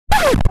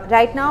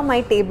Right now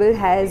my table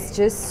has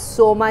just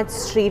so much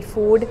street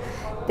food.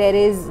 There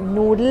is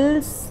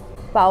noodles,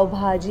 pav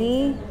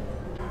bhaji,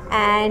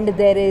 and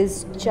there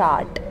is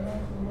chaat.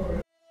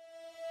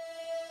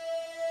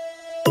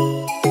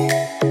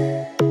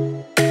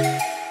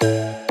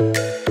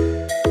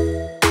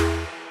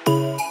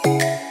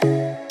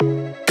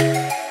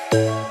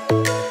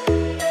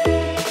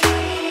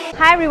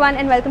 Hi everyone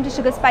and welcome to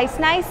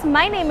SugarSpiceNice.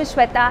 My name is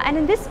Shweta and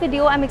in this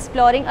video I'm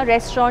exploring a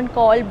restaurant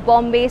called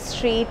Bombay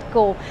Street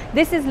Co.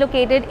 This is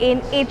located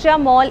in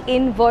Atria Mall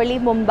in Worli,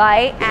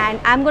 Mumbai, and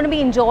I'm going to be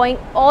enjoying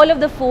all of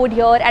the food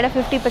here at a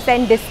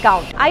 50%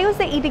 discount. I use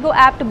the eatigo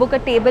app to book a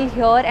table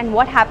here, and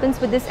what happens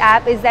with this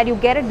app is that you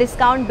get a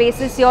discount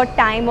basis your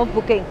time of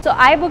booking. So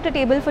I booked a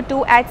table for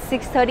 2 at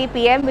 6:30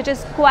 PM, which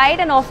is quite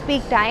an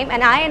off-peak time,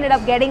 and I ended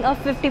up getting a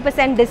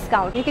 50%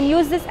 discount. You can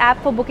use this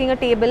app for booking a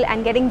table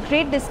and getting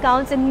great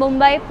discounts in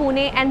Mumbai,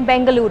 Pune and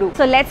Bengaluru.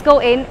 So let's go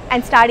in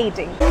and start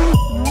eating.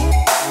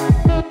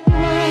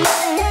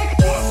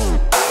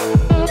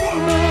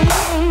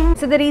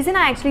 So the reason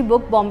I actually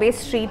booked Bombay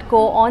Street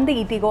Co on the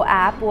eatigo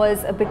app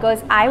was because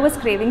I was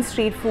craving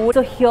street food.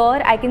 So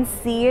here I can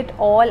see it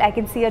all. I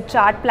can see a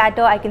chaat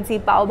platter, I can see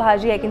pav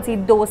bhaji, I can see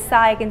dosa,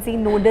 I can see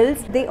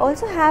noodles. They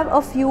also have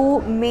a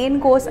few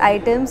main course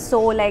items, so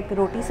like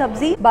roti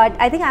sabzi, but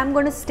I think I'm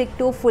going to stick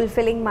to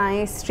fulfilling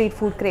my street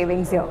food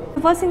cravings here.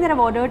 The first thing that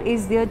I've ordered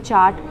is their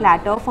chaat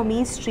platter. For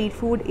me, street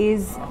food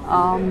is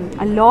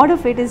a lot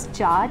of it is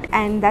chaat,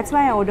 and that's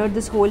why I ordered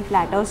this whole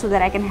platter so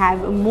that I can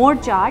have more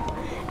chaat.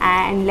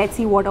 And let's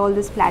see what all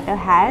this platter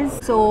has.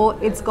 So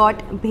it's got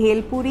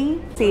bhel puri,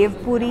 sev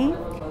puri,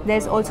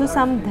 there's also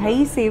some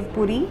dahi sev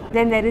puri,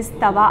 then there is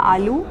tawa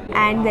aloo,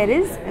 and there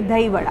is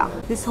dahi vada.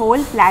 This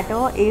whole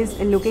platter is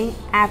looking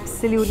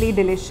absolutely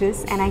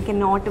delicious and I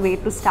cannot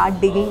wait to start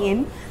digging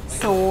in.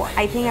 So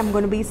I think I'm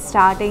going to be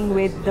starting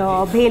with the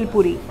bhel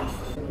puri.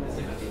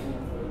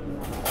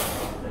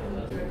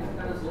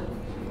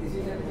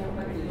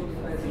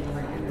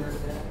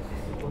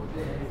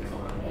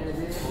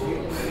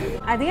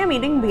 I think I'm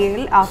eating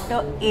bhel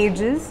after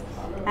ages,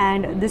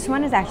 and this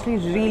one is actually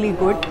really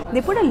good. They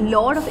put a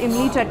lot of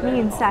imli chutney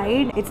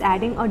inside. It's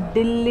adding a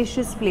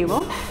delicious flavor,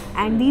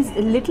 and these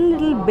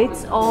little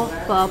bits of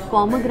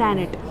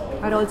pomegranate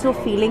are also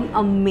feeling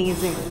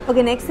amazing.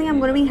 Okay, next thing I'm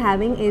going to be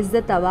having is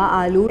the tawa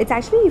aloo. It's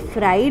actually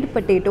fried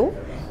potato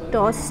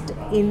tossed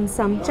in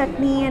some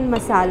chutney and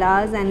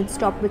masalas, and it's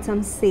topped with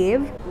some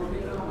sev.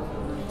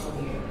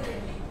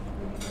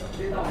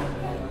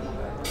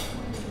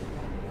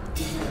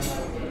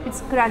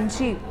 It's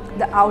crunchy.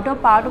 The outer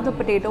part of the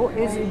potato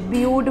is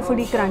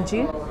beautifully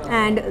crunchy,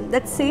 and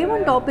that sev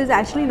on top is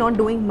actually not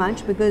doing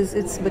much because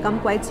it's become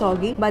quite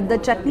soggy, but the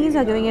chutneys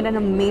are giving it an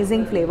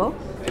amazing flavor.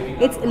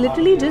 It's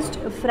literally just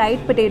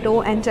fried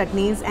potato and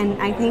chutneys, and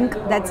I think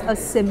that's a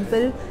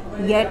simple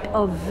yet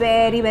a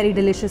very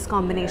delicious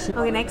combination.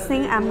 Okay, next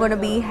thing I'm going to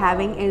be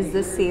having is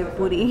the sev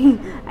puri.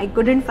 I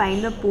couldn't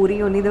find the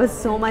puri, only there was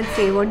so much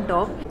sev on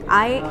top.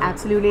 I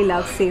absolutely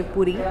love sev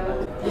puri.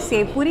 The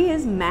sev puri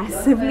is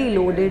massively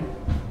loaded.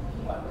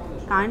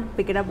 Can't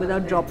pick it up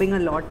without dropping a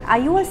lot. Are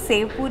you a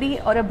sev puri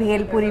or a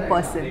bhel puri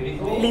person?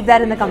 Leave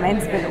that in the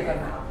comments below.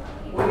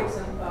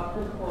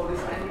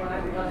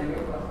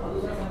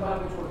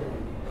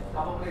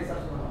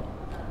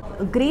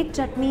 Great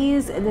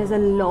chutneys. There's a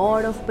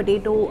lot of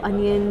potato,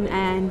 onion,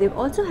 and they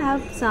also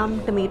have some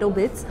tomato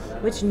bits,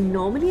 which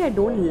normally I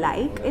don't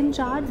like in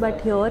chaat, but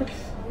here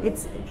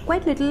it's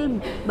quite little,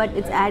 but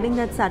it's adding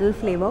that subtle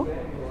flavor,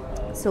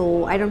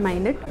 so I don't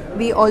mind it.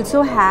 We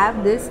also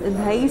have this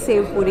dahi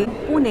sev puri.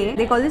 Pune,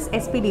 they call this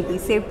SPDP,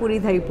 sev puri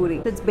dahi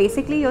puri. So it's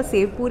basically your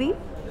sev puri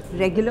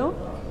regular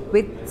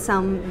with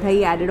some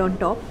dahi added on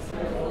top.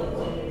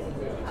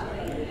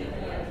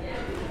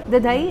 The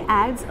dahi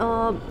adds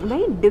a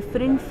very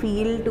different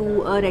feel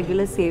to a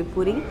regular sev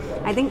puri.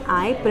 I think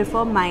I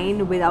prefer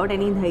mine without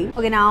any dahi.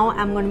 Okay, now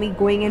I'm going to be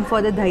going in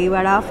for the dahi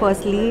vada.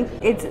 Firstly,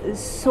 it's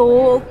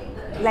so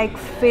like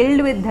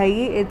filled with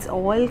dahi, it's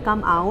all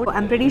come out.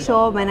 I'm pretty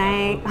sure when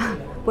I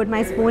put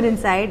my spoon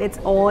inside, it's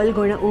all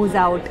going to ooze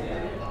out.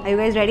 Are you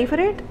guys ready for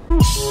it?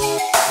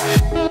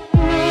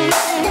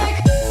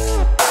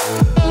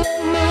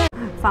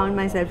 Found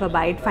myself a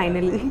bite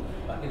finally.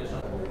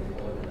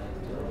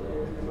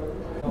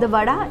 The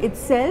vada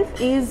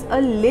itself is a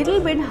little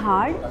bit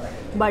hard,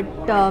 but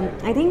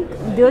I think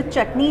the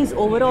chutneys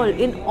overall,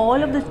 in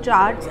all of the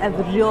chaats, I've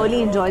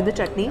really enjoyed the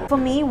chutney. For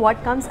me,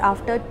 what comes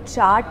after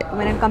chaat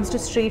when it comes to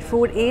street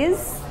food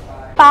is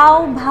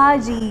pav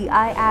bhaji.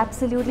 I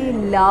absolutely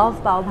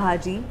love pav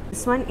bhaji.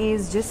 This one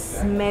is just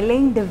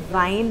smelling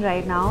divine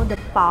right now. The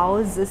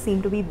pavs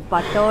seem to be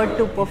buttered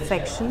to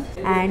perfection,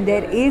 and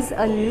there is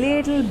a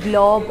little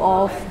blob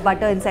of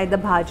butter inside the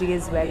bhaji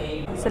as well.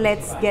 So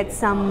let's get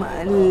some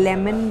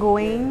lemon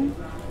going,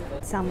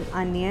 some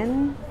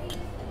onion.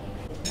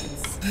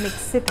 Let's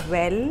mix it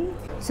well.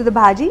 So the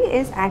bhaji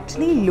is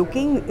actually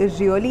looking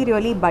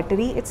really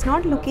buttery. It's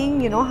not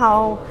looking, you know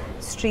how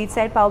street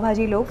side pav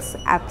bhaji looks,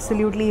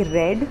 absolutely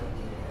red.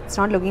 It's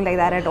not looking like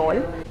that at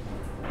all.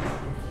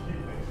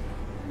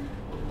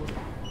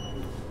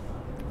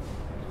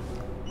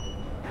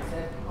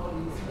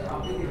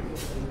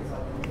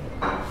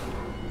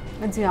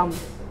 It's yum.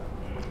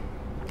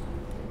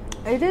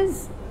 It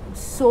is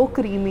so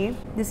creamy.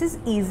 This is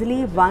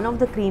easily one of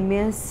the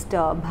creamiest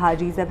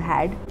bhajis I've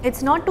had.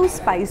 It's not too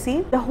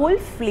spicy. The whole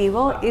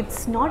flavor,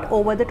 it's not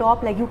over the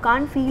top. Like you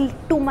can't feel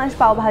too much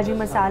pav bhaji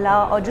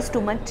masala or just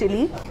too much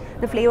chili.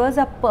 The flavors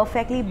are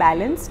perfectly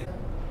balanced.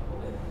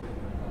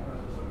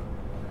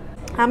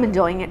 I'm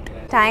enjoying it.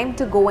 Time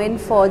to go in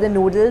for the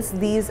noodles.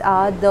 These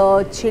are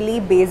the chili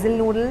basil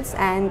noodles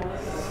and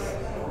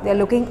they're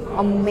looking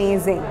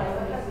amazing.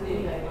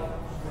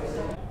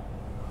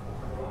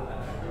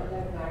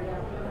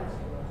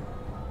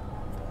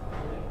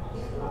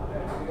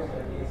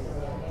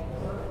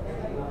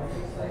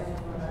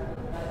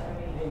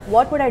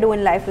 What would I do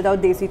in life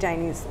without Desi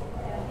Chinese?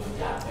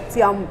 It's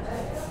yum.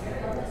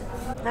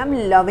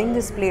 I'm loving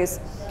this place.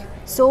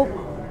 So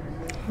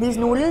these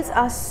noodles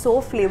are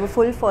so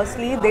flavorful.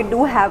 Firstly, they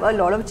do have a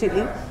lot of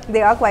chili.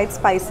 They are quite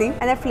spicy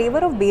and that flavor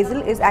of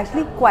basil is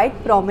actually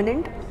quite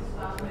prominent.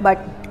 But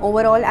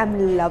overall,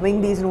 I'm loving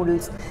these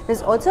noodles.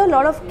 There's also a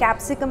lot of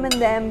capsicum in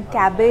them,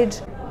 cabbage.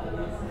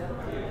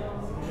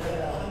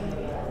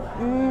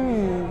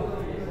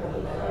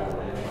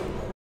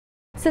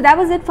 So that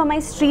was it for my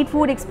street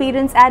food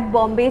experience at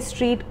Bombay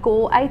Street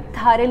Co. I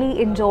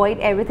thoroughly enjoyed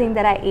everything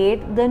that I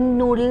ate. The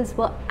noodles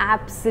were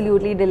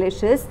absolutely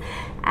delicious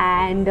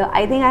and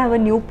I think I have a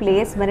new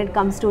place when it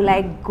comes to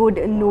like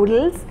good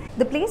noodles.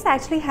 The place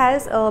actually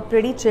has a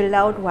pretty chilled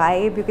out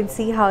vibe. You can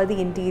see how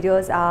the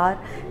interiors are.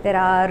 There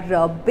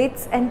are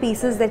bits and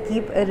pieces that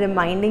keep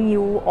reminding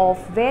you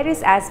of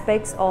various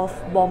aspects of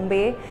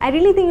Bombay. I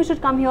really think you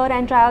should come here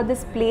and try out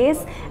this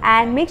place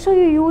and make sure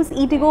you use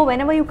eatigo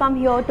whenever you come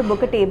here to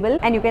book a table,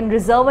 and you can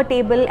reserve a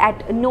table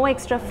at no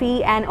extra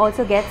fee and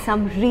also get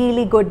some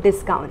really good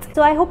discounts.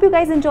 So I hope you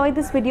guys enjoyed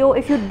this video.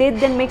 If you did,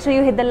 then make sure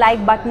you hit the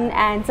like button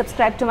and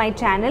subscribe to my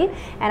channel,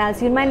 and I'll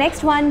see you in my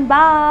next one.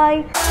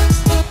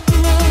 Bye.